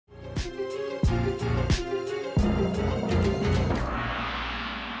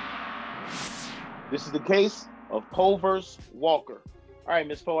This is the case of Poe versus Walker. All right,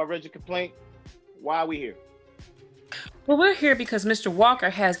 Miss Poe, I read your complaint. Why are we here? Well, we're here because Mr. Walker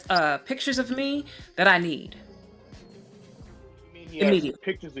has pictures of me that I need What do you mean he has immediately.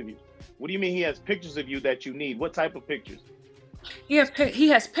 pictures of you? What do you mean he has pictures of you that you need? What type of pictures? He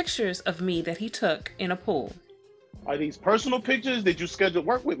has pictures of me that he took in a pool. Are these personal pictures? Did you schedule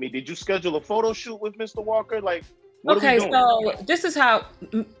work with me? Did you schedule a photo shoot with Mr. Walker? Like, what are we doing? So this is how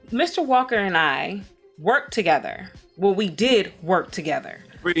Mr. Walker and I worked together. Well, we did work together.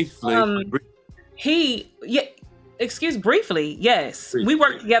 Briefly. Briefly, yes. We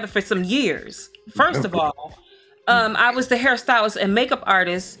worked together for some years. First of all, I was the hairstylist and makeup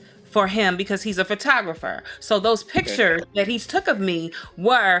artist for him because he's a photographer. So those pictures that he took of me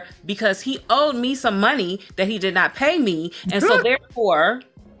were because he owed me some money that he did not pay me. And so therefore,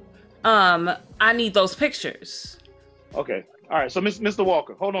 I need those pictures. Okay. All right. So Mr.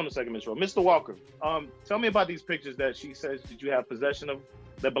 Walker, hold on a second, Ms. Rowe. Mr. Walker, tell me about these pictures that she says that you have possession of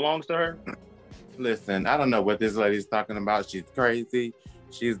that belongs to her. Listen, I don't know what this lady's talking about. She's crazy.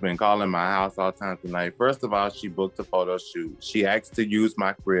 She's been calling my house all times tonight. First of all, she booked a photo shoot. She asked to use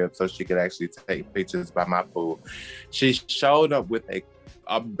my crib so she could actually take pictures by my pool. She showed up with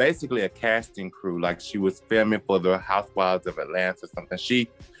basically a casting crew, like she was filming for the Housewives of Atlanta or something. She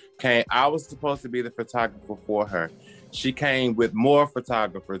came, I was supposed to be the photographer for her. She came with more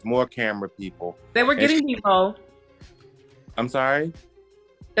photographers, more camera people. They were getting B-roll. I'm sorry?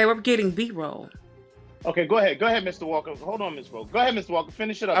 They were getting B-roll. Okay, go ahead, Mr. Walker. Hold on, Ms. Rowe. Go ahead, Mr. Walker.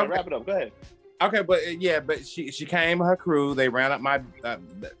 Finish it up. Okay. Wrap it up. Go ahead. Okay, but she came, her crew. They ran up my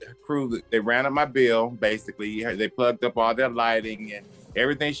crew. They ran up my bill. Basically, they plugged up all their lighting and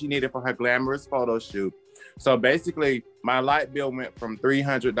everything she needed for her glamorous photo shoot. So basically, my light bill went from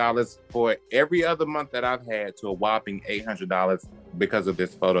 $300 for every other month that I've had to a whopping $800 because of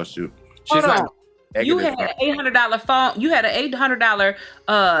this photo shoot. Hold on. You had an $800 phone. You had an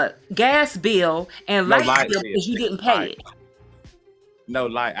 $800 gas bill and light bill because you didn't pay it. No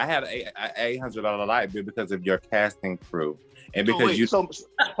light. I had an $800 light bill because of your casting crew, and because So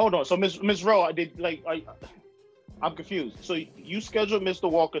hold on. So Miss Rowe, I'm confused. So you scheduled Mr.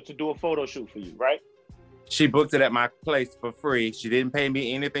 Walker to do a photo shoot for you, right? She booked it at my place for free. She didn't pay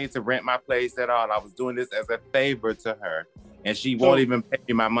me anything to rent my place at all. I was doing this as a favor to her. And she won't even pay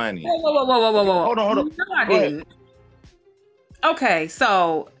me my money. Whoa. Hold on. No, I didn't. Okay,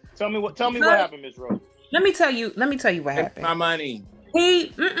 so tell me what happened, Ms. Rose. Let me tell you what happened. My money.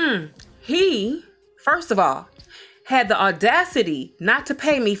 He first of all had the audacity not to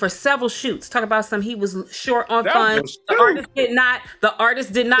pay me for several shoots. Talk about he was short on funds. The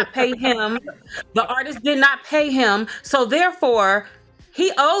artist did not pay him. The artist did not pay him. So therefore, he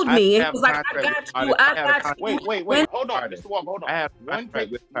owed me, and he was like, "I got you. Wait. Hold on, Mr. Walker. Hold on. I have one case,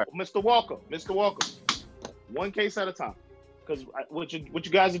 Mr. Walker. One case at a time, because what you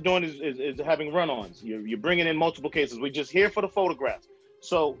guys are doing is having run-ons. You're bringing in multiple cases. We're just here for the photographs.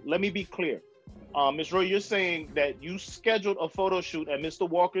 So let me be clear, Ms. Roy. You're saying that you scheduled a photo shoot at Mr.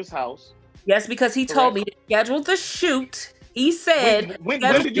 Walker's house. Yes, because he told me to schedule the shoot. He said, "When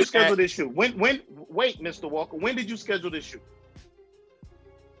did you schedule this shoot? Wait, Mr. Walker. When did you schedule this shoot?"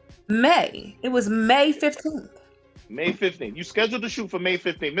 May. It was May 15th. May 15th. You scheduled the shoot for May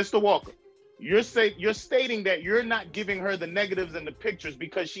 15th. Mr. Walker, you're stating that you're not giving her the negatives and the pictures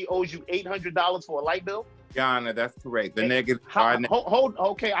because she owes you $800 for a light bill? Yana, that's correct. The negatives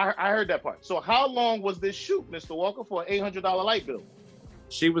okay, I heard that part. So how long was this shoot, Mr. Walker, for an $800 light bill?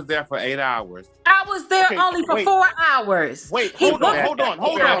 She was there for 8 hours. I was there only for 4 hours. Wait, hold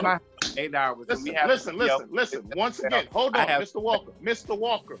on. 8 hours. Listen. Once again, hold on, Mr.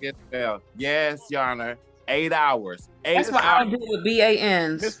 Walker. Yes, Yana. 8 hours. That's what I do with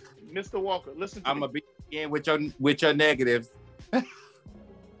BANs. Mr. Walker, listen to me. I'm gonna be in with your negatives.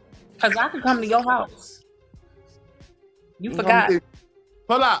 Cause I can come to your house. You forgot.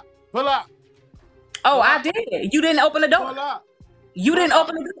 Pull up. Oh, I did. You didn't open the door. Pull up. You didn't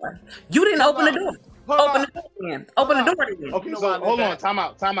open the door. You didn't open the door. Open the door again. Open the door again. Okay, so hold on. Time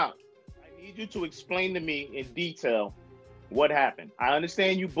out. I need you to explain to me in detail what happened. I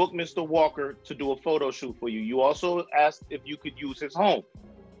understand you booked Mr. Walker to do a photo shoot for you. You also asked if you could use his home.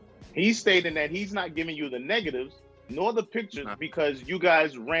 He's stating that he's not giving you the negatives nor the pictures because you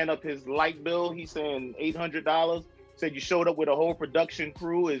guys ran up his light bill. He's saying $800. Said you showed up with a whole production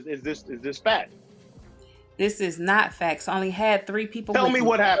crew. Is this fact? This is not facts. I only had 3 people. Tell me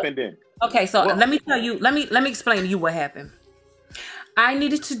what happened then. Okay, so let me tell you. Let me explain to you what happened. I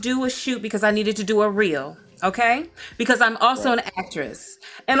needed to do a shoot because I needed to do a reel. Okay, because I'm also an actress,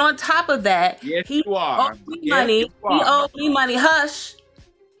 and on top of that, he owed me money. He owed me money. Hush.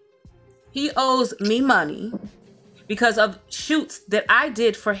 He owes me money because of shoots that I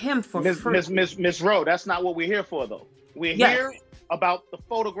did for him for free. Miss Rowe, that's not what we're here for, though. We're here about the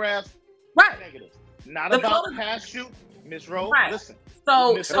photographs, right? Negatives, not about past shoot. Miss Rowe, right. Listen.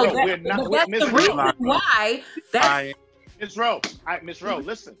 So, Miss so Rowe, that's the reason why. That's Miss Rowe. Miss Rowe,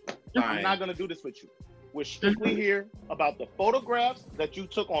 listen. I'm not gonna do this with you. We're strictly here about the photographs that you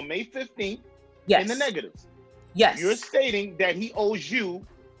took on May 15th in the negatives. Yes. You're stating that he owes you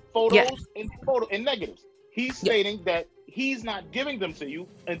photos and negatives. He's stating that he's not giving them to you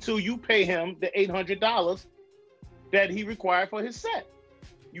until you pay him the $800 that he required for his set.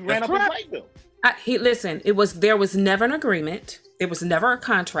 You ran up his light bill. Listen, there was never an agreement. There was never a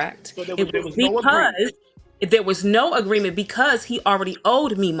contract. So there was no agreement. There was no agreement because he already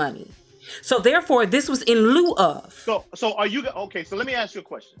owed me money. So therefore, this was in lieu of. So are you okay? So let me ask you a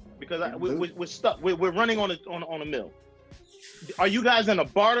question because we're stuck. We're running on a mill. Are you guys in a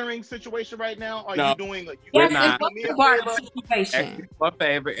bartering situation right now? Are you doing like we're not a bartering situation? What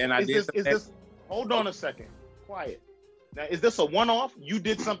favor? And I did. Is this? Hold on a second. Quiet. Now, is this a one-off? You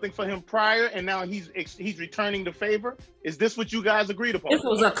did something for him prior, and now he's returning the favor. Is this what you guys agreed upon? This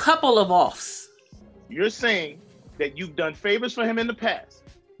was a couple of offs. You're saying that you've done favors for him in the past.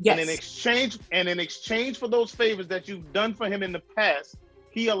 Yes. And in exchange for those favors that you've done for him in the past,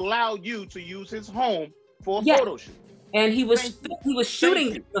 he allowed you to use his home for a photo shoot. And he was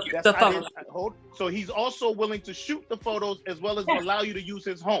shooting the photos. So he's also willing to shoot the photos as well as allow you to use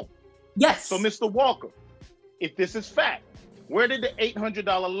his home. Yes. So Mr. Walker, if this is fact, where did the $800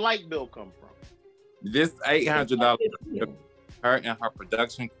 light bill come from? This $800, her and her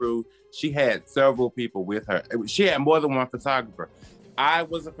production crew, she had several people with her. She had more than one photographer. I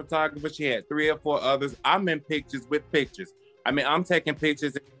was a photographer. She had 3 or 4 others. I'm in pictures with pictures. I mean, I'm taking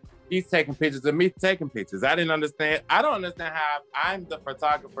pictures. He's taking pictures of me taking pictures. I didn't understand. I don't understand how I'm the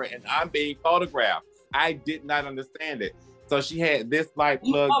photographer and I'm being photographed. I did not understand it. So she had this light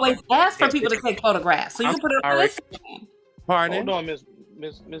plug. You always ask for people to take photographs, so you put it on this. Hold Pardon? on,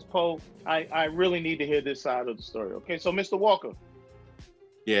 Miss Poe. I really need to hear this side of the story. Okay, so Mr. Walker.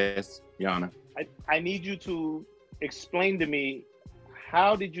 Yes, Your Honor. I need you to explain to me,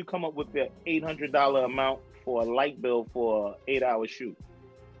 how did you come up with the $800 amount for a light bill for an 8-hour shoot?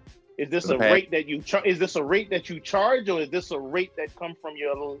 Is this a rate that you charge? Is this a rate that you charge, or is this a rate that comes from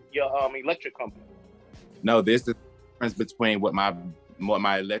your electric company? No, this is the difference between what my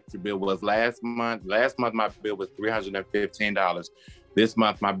electric bill was last month. Last month my bill was $315. This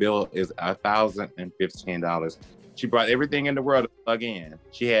month my bill is $1,015. She brought everything in the world to plug in.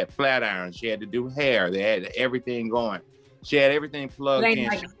 She had flat irons. She had to do hair. They had everything going. She had everything plugged in.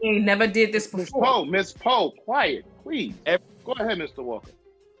 Like she never did this before. Miss Poe, quiet, please. Go ahead, Mr. Walker.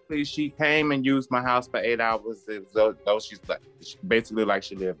 She came and used my house for 8 hours. Though she's basically like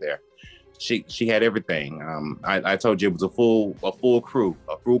she lived there. She had everything. I told you it was a full crew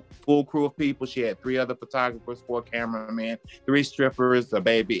of people. She had 3 other photographers, 4 cameramen, 3 strippers, a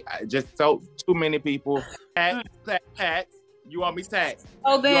baby. Just so too many people. Tax. You want me taxed?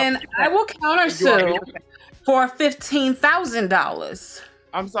 Oh, then I will countersue for $15,000.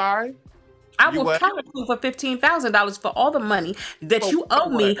 I'm sorry. I will counter you for $15,000 for all the money that you owe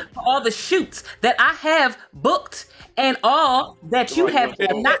me for all the shoots that I have booked and all that you have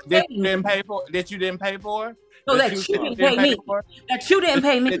not paid me. That you didn't pay for? No, that you didn't pay me. That you didn't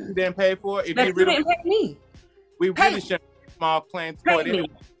pay me. That you didn't pay for? That you didn't pay me. We really should have small claims for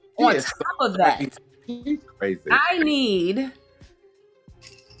it. On top of that, crazy. I need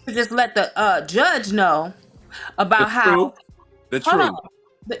to just let the judge know about how the truth.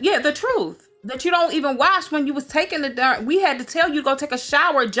 The truth. That you don't even wash when you was taking the dirt. We had to tell you to go take a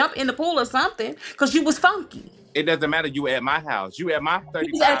shower, jump in the pool or something, because you was funky. It doesn't matter. You at my house. You at my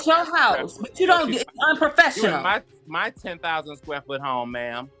 30. You at your house, but you don't. It's unprofessional. You at my 10,000 square foot home,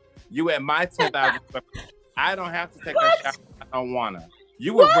 ma'am. You at my 10,000 square foot. I don't have to take a shower. I don't wanna.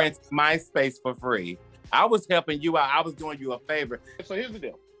 You were renting my space for free. I was helping you out. I was doing you a favor. So here's the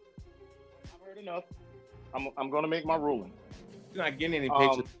deal. I've heard enough. I'm gonna make my ruling. You're not getting any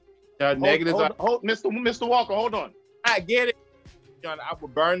pictures. Mr. Walker, hold on. I get it. John, I will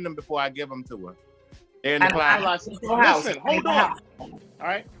burn them before I give them to her. They're in the closet. Listen, hold on. All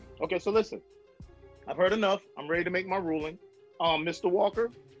right. Okay, so listen. I've heard enough. I'm ready to make my ruling. Mr.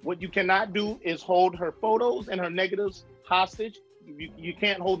 Walker, what you cannot do is hold her photos and her negatives hostage. You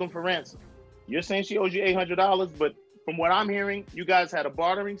can't hold them for ransom. You're saying she owes you $800, but from what I'm hearing, you guys had a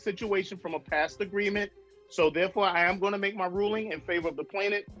bartering situation from a past agreement. So therefore, I am going to make my ruling in favor of the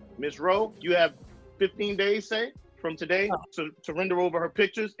plaintiff. Ms. Rowe, you have 15 days, say, from today to render over her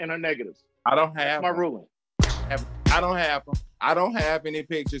pictures and her negatives. I don't have That's my ruling. I don't have them. I don't have any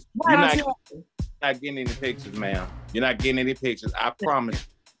pictures. You're not getting any pictures, ma'am. You're not getting any pictures. I promise.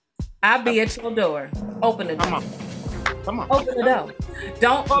 I'll be at your door. Open the door. Come on. Open the door.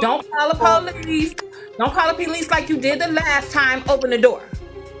 Don't call the police. Don't call the police like you did the last time. Open the door.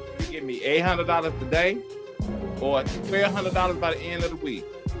 You give me $800 today or $1,200 by the end of the week.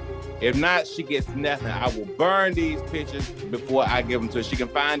 If not, she gets nothing. I will burn these pictures before I give them to her. She can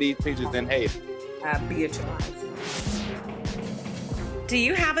find these pictures in Haiti. I'll be at your house. Do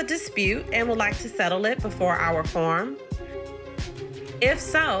you have a dispute and would like to settle it before our forum? If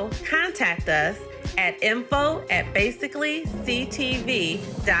so, contact us at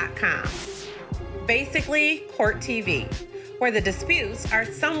info@basicallyctv.com. Basically Court TV, where the disputes are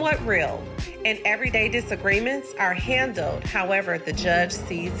somewhat real and everyday disagreements are handled however the judge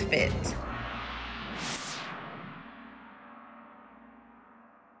sees fit.